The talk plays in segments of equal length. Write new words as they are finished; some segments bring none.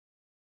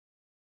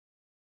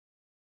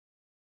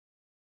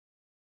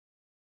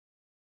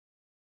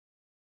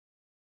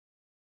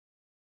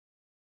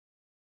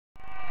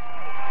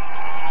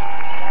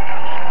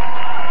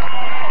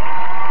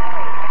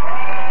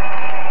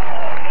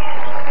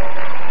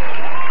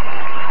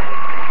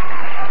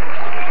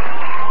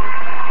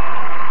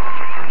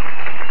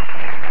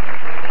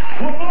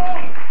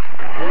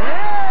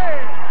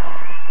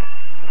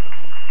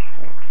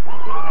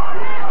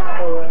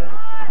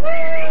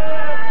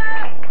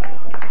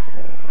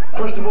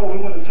First of all, we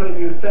want to tell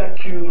you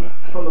thank you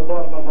from the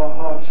bottom of our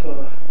hearts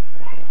for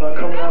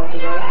coming out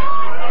tonight.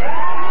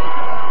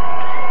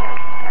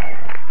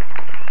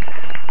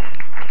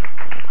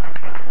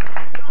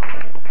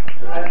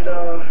 And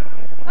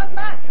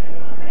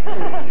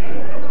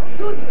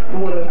we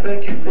want to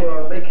thank you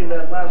for making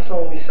that last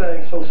song we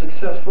sang so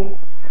successful.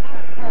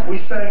 We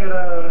sang it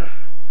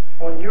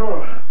on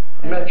your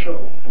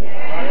Metro.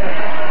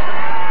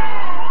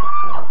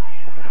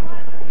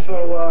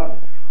 So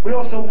we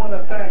also want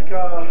to thank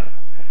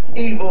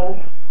Evo,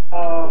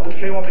 who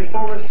came on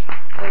before us.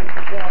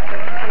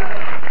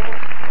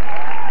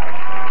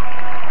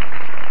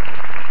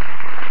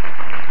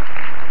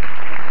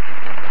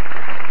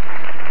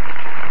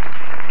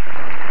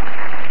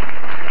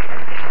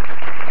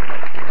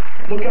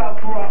 Look out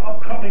for our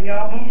upcoming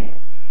album.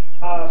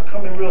 It's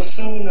coming real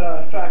soon.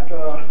 In fact,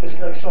 this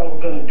next song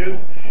we're going to do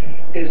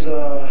is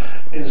a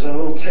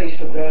little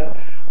taste of that.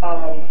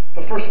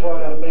 But first of all, I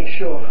got to make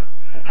sure.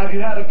 Have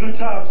you had a good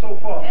time so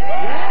far?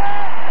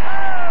 Yeah!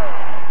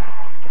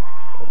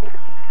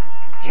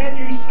 Can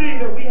you see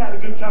that we had a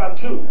good time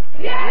too?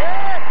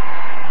 Yeah!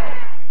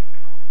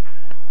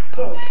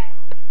 So,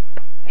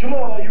 come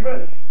on, are you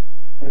ready?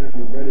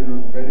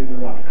 Ready to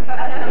rock.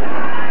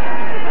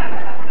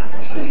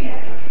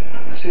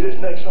 See, this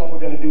next song we're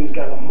going to do has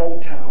got a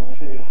Motown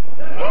feel.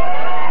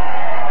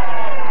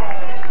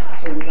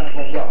 So we're not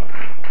going to rock.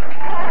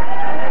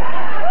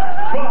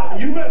 Rob, are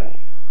you ready?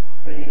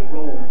 Ready to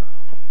roll.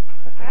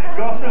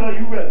 Garfield, are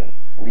you ready?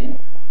 Oui.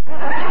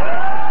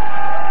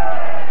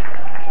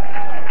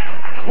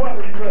 Juan,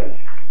 are you ready?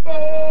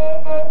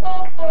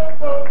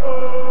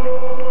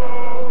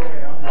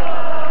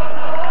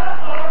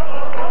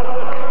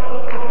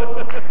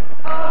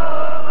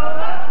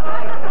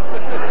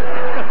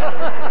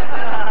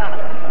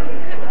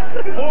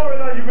 Warren,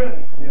 are you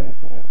ready? Yeah.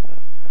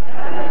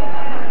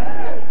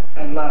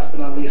 And last but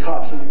not least,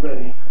 Hops, are you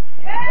ready?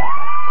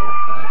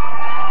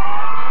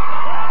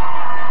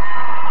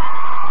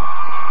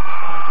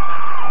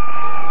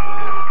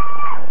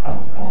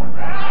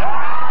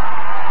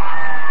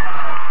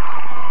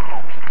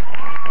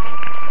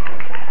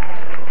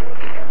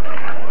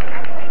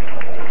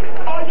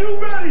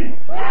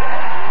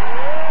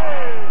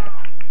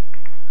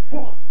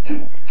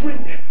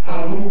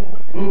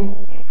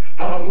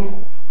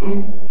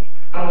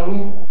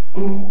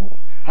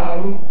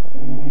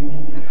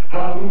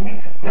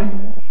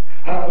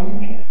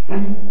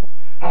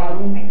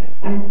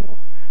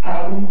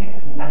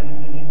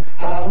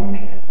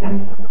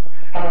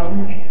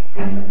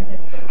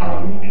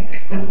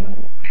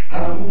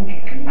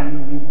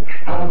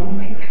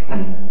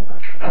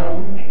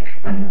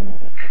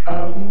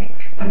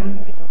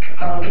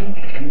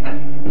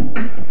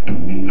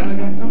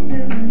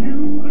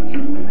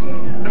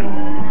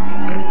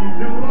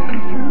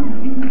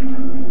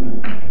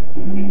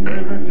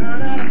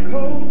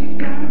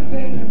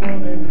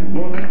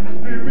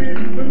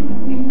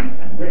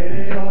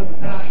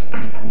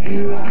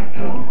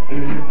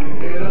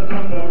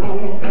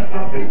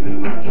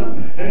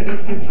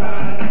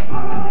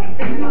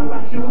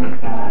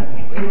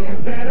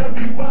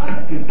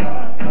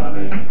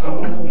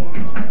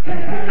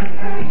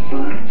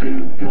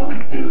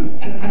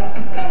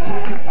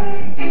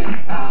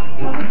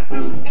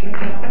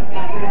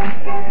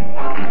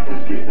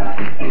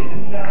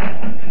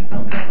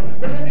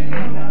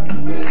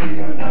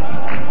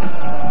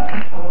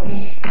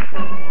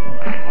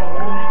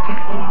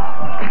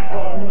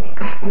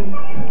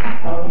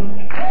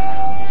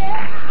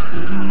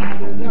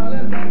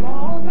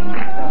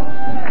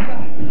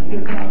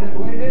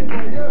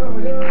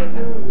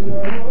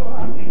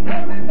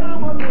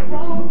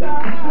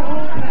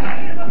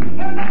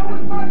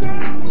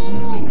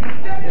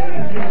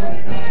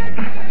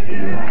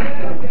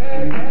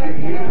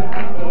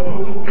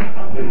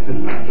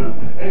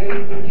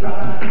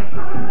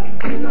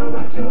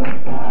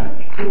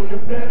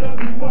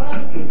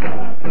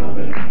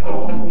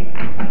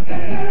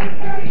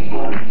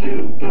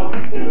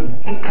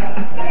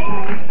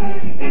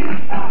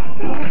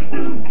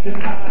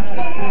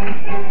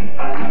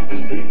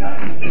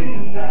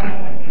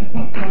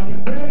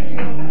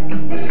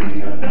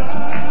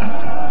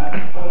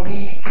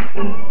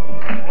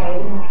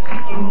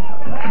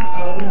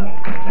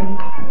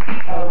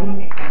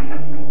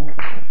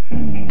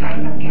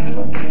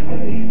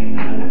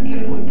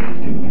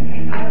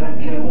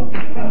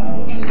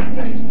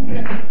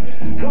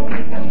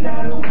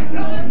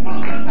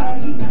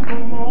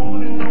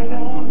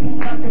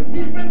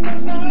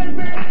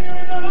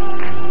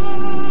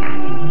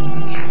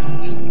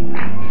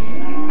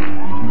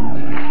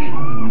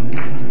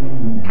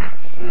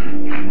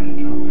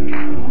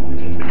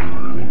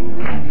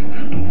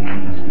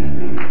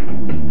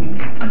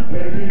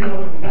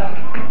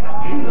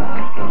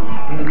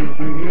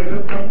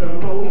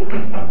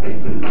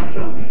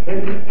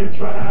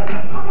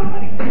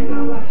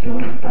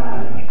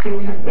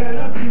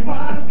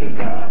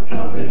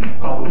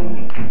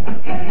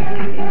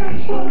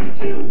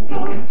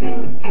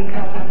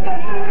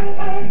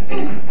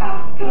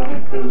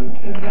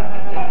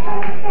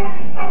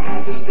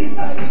 Tonight,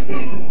 I just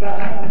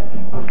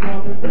I'm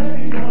coming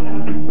ready or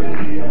not,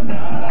 ready or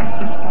not.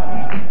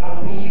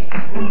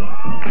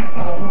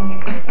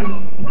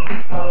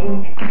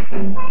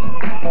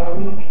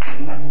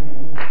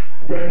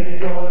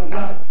 Ready or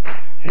not,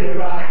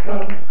 here I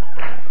come.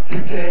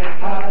 You can't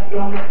hide,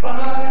 gonna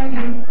find.